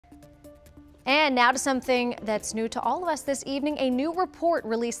And now to something that's new to all of us this evening. A new report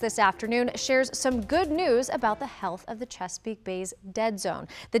released this afternoon shares some good news about the health of the Chesapeake Bay's dead zone.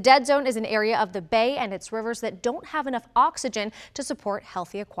 The dead zone is an area of the bay and its rivers that don't have enough oxygen to support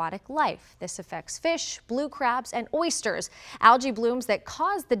healthy aquatic life. This affects fish, blue crabs, and oysters. Algae blooms that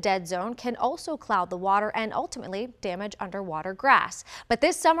cause the dead zone can also cloud the water and ultimately damage underwater grass. But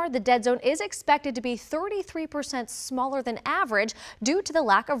this summer, the dead zone is expected to be 33% smaller than average due to the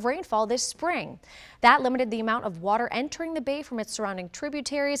lack of rainfall this spring. That limited the amount of water entering the bay from its surrounding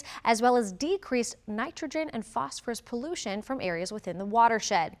tributaries, as well as decreased nitrogen and phosphorus pollution from areas within the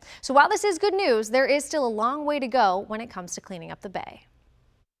watershed. So while this is good news, there is still a long way to go when it comes to cleaning up the bay.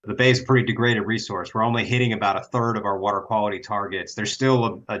 The bay is a pretty degraded resource. We're only hitting about a third of our water quality targets. There's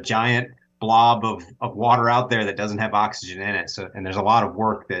still a giant blob of water out there that doesn't have oxygen in it. And there's a lot of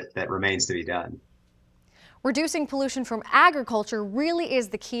work that remains to be done. Reducing pollution from agriculture really is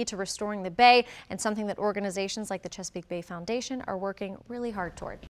the key to restoring the bay, and something that organizations like the Chesapeake Bay Foundation are working really hard toward.